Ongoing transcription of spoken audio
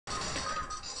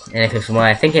And if it's what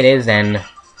I think it is, then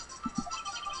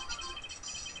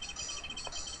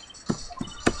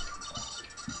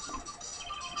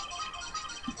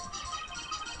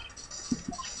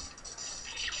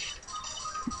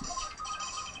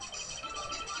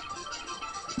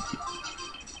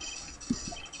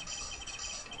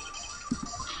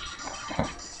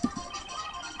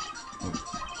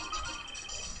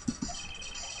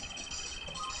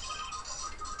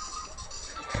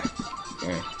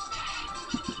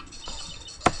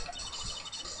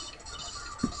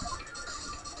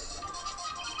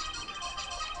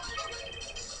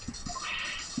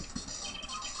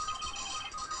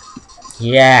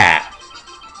yeah.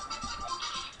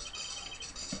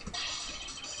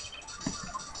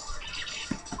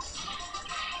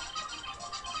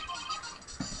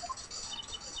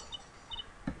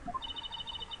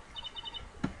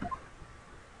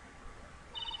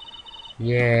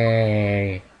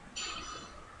 Yay.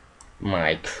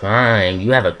 My crime.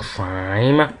 You have a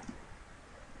crime?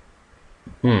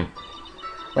 Hmm.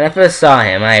 When I first saw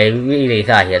him, I really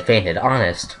thought he had fainted,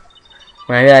 honest.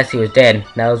 When I realized he was dead,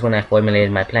 that was when I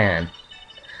formulated my plan.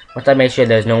 Once I made sure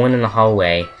there was no one in the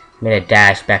hallway, I made a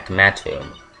dash back to Matt's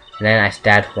room. And then I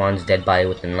stabbed Juan's dead body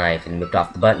with a knife and ripped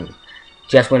off the button.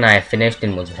 Just when I had finished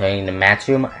and was returning to Matt's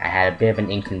room, I had a bit of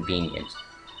an inconvenience.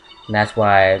 And that's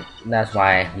why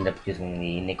I ended up using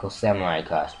the Nickel Samurai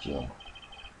costume.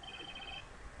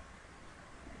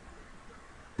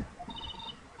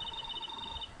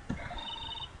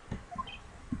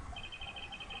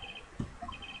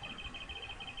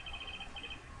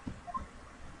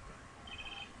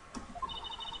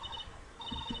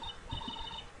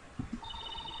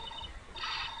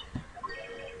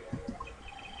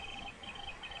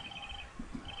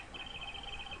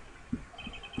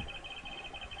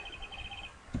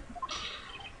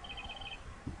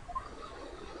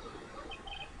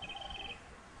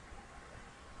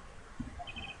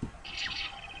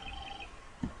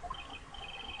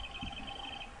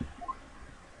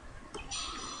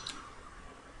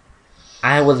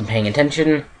 I wasn't paying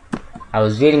attention. I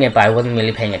was reading it, but I wasn't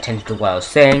really paying attention to what I was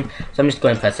saying, so I'm just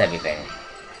going to press everything.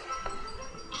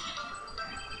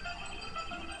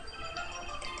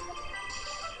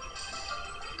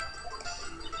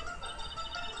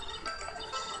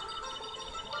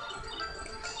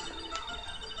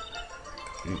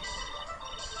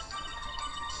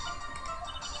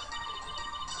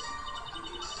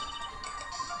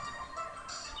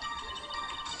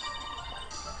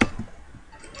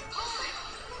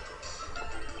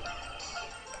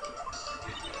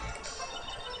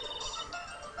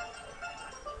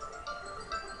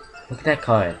 Look at that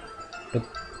card. Look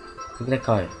at that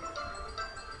card.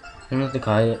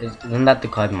 Isn't that the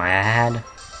card Maya had?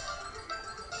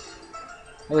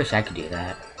 I wish I could do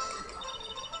that.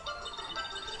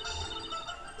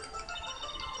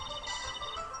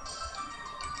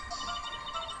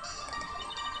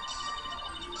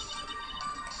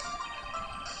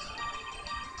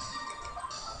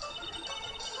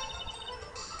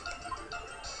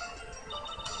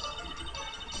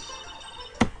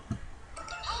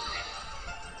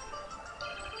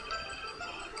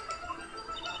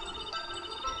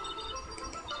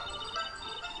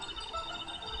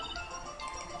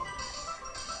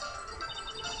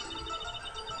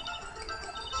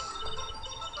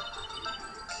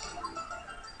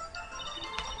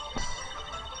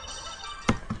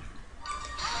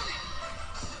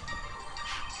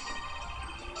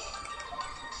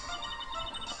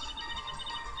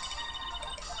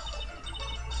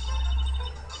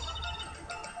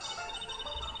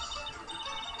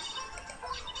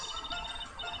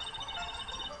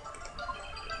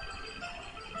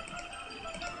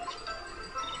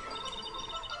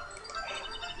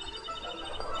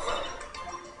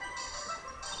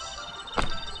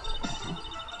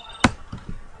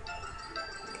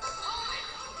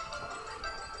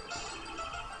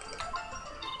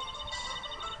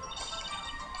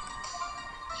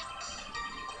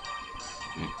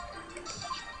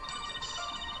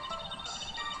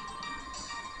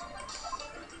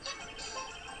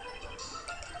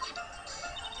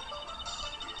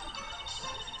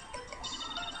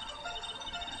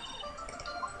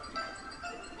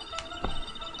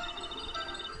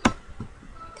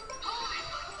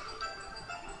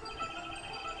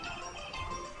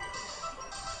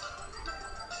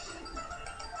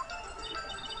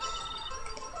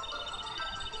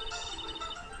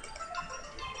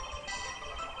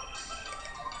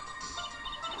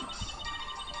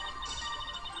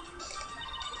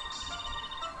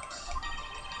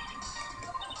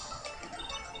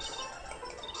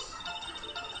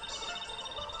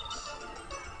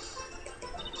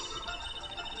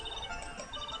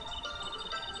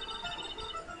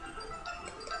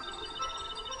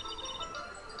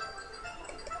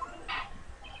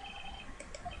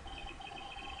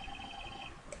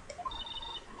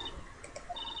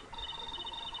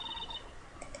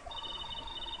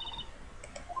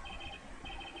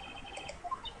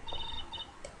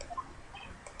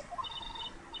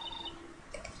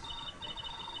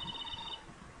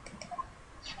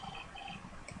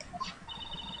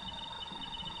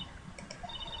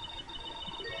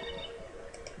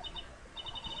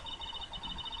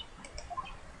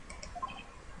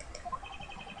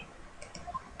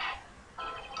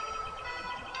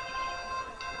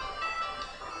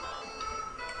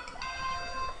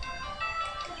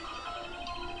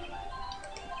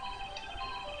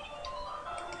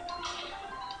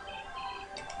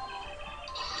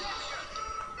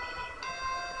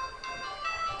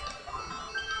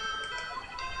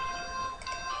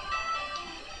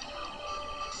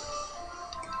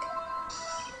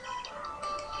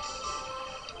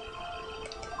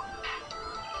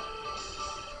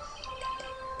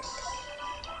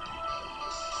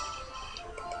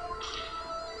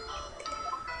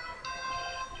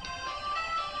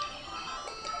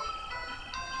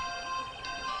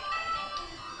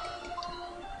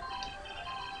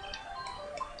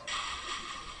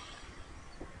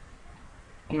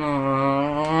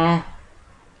 Aww.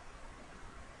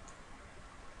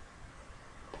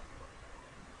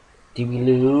 Did we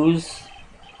lose?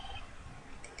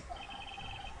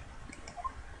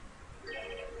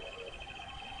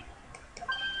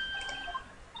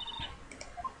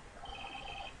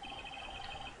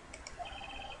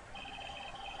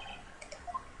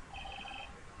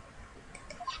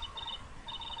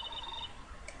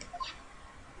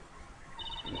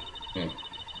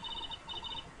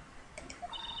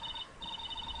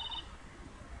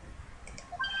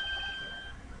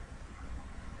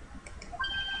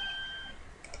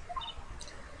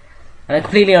 On a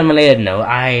completely unrelated note,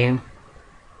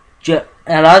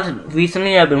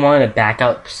 recently I've been wanting to back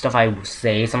up stuff I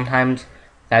say sometimes,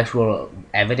 with actual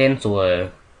evidence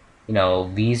or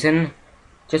reason.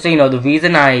 Just so you know, the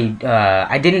reason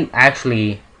I didn't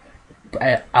actually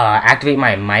activate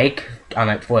my mic on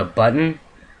it for a button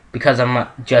because I'm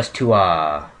not just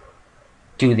to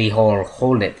do the whole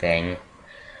hold it thing.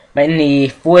 But in the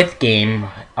fourth game,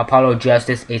 Apollo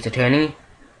Justice Ace Attorney,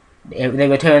 they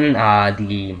return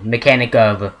the mechanic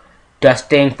of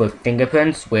dusting for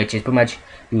fingerprints, which is pretty much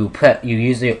you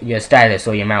use your stylus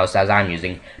or your mouse, as I'm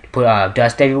using, to put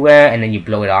dust everywhere and then you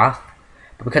blow it off.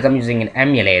 But because I'm using an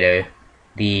emulator,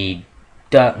 I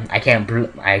can't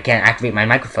activate my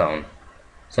microphone,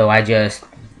 so I just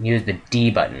use the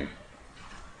D button.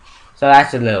 So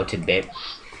that's a little tidbit.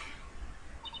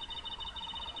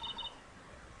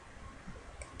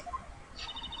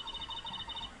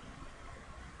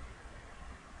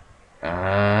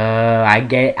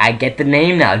 I get the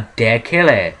name now. Der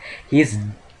Killer. He's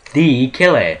the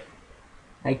killer.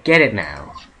 I get it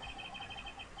now.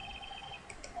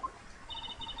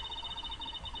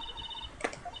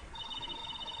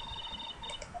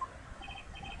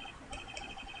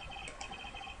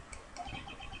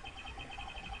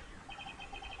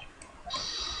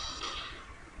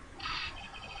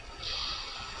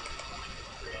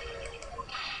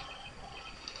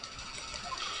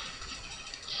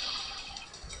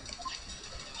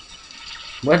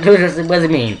 What does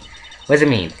it mean? What does it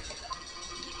mean?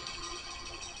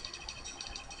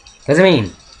 What does it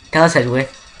mean? Tell us,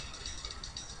 Edgeworth.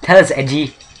 Tell us,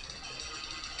 Edgy.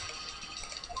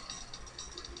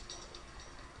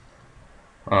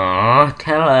 Aw,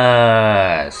 tell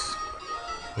us.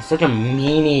 You're such a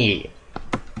meanie.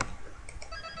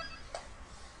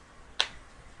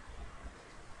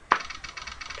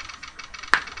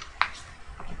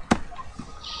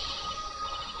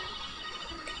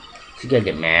 She's gonna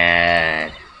get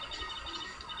mad.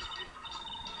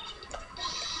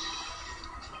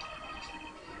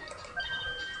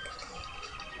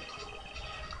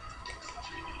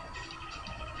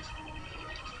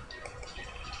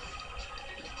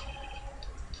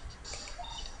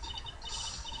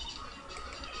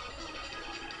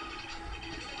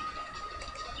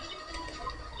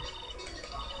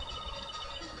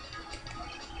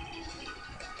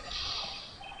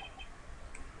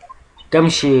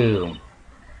 Gumshoe,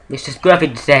 Mr.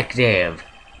 Scruffy Detective.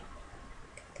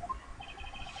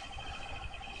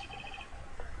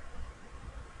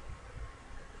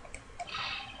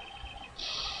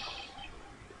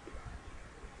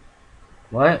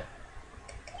 What?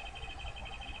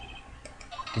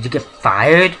 Did you get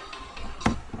fired?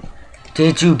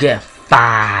 Did you get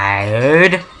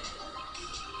fired?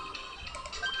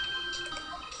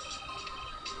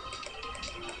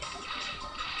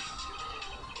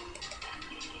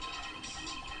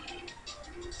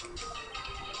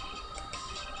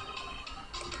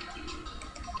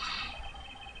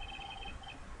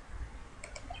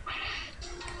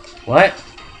 What?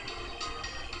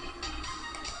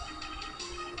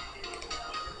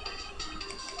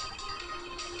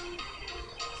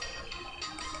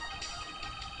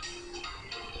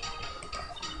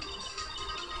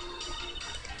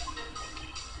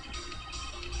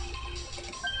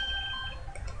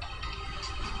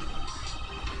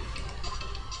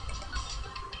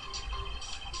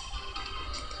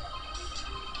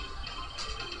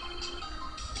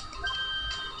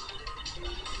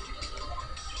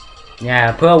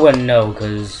 Yeah, Pearl wouldn't know,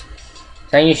 because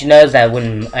something you should know is that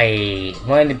when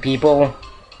one of the people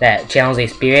that channels a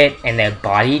spirit and their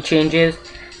body changes,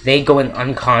 they go in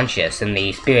unconscious and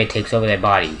the spirit takes over their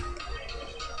body.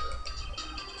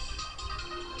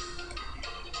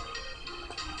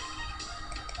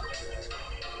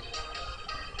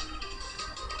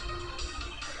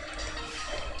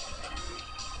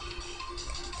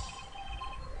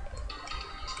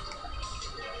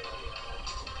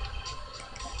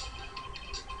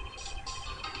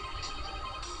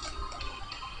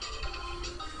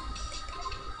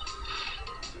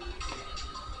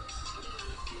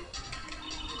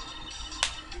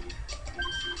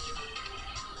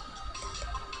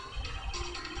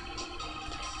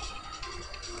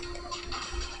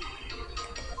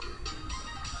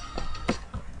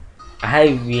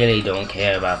 I really don't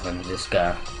care about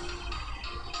Franziska.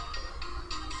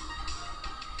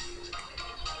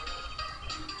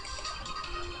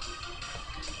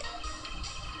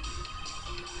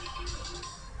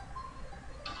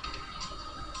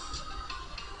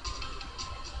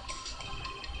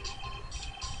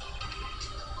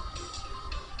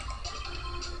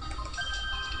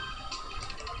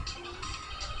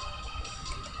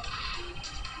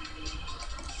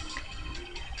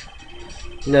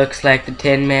 Looks like the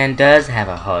Tin Man does have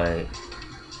a heart.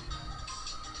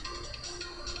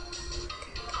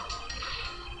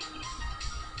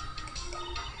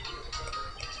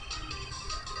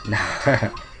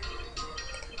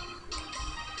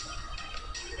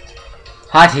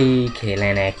 Hottie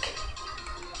clinic.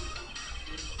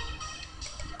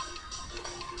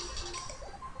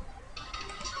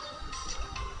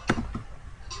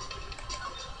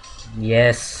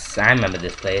 Yes, I remember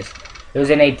this place. It was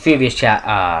in a previous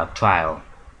trial.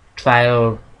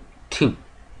 Trial 2.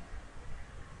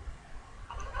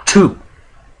 2!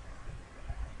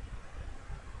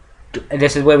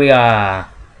 This is where we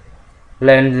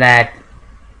learned that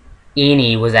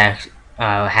Eni was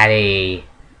had a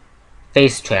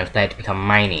face transplant to become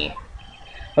Miney.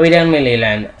 But we didn't really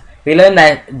learn. We learned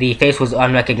that the face was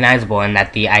unrecognizable and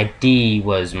that the ID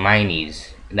was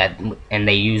Miney's. And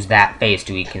they used that face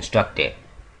to reconstruct it.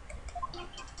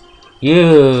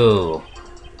 You.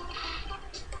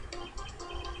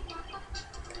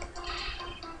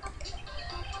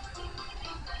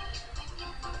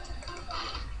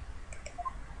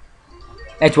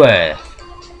 Edgeworth.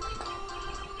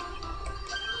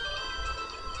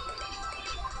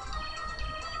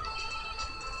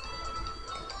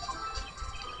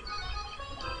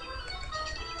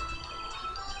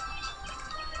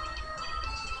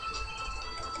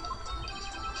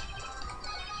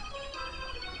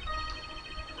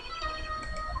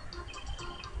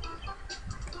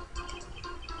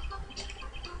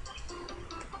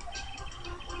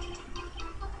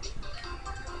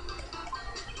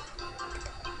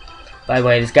 By the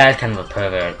way, this guy's kind of a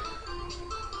pervert.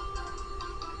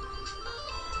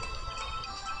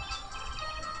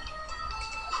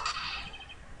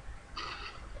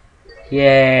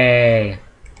 Yay!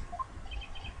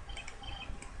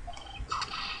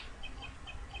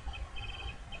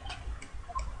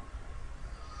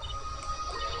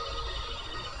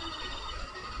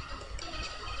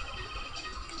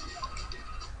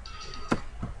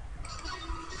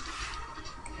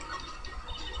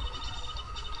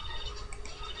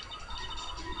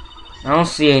 I don't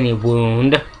see any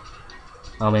wound.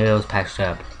 Oh, maybe it was patched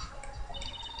up.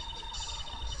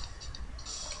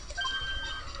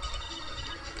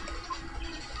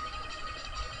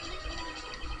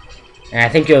 And I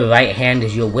think your right hand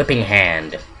is your whipping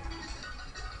hand.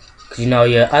 Cause you know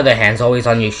your other hand's always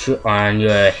on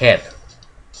your hip.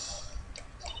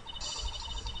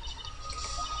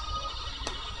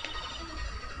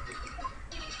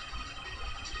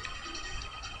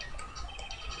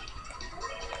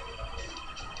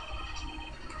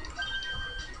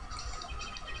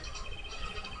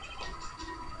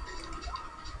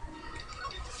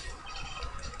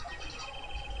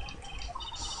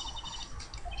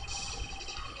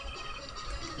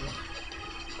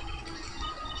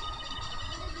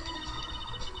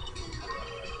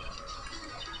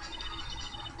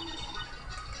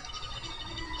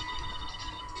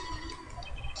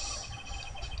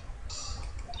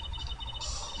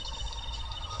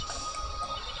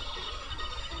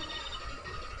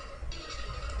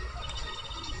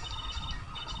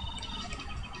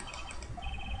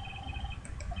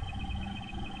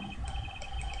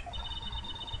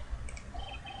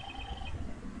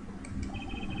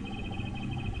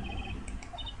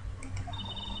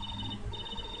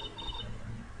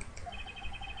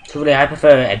 Truly, I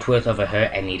prefer Edgeworth over her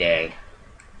any day.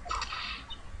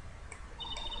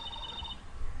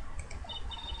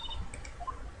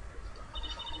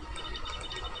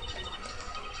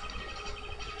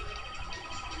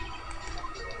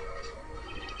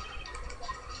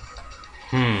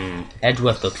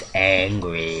 Edgeworth looks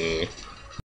angry.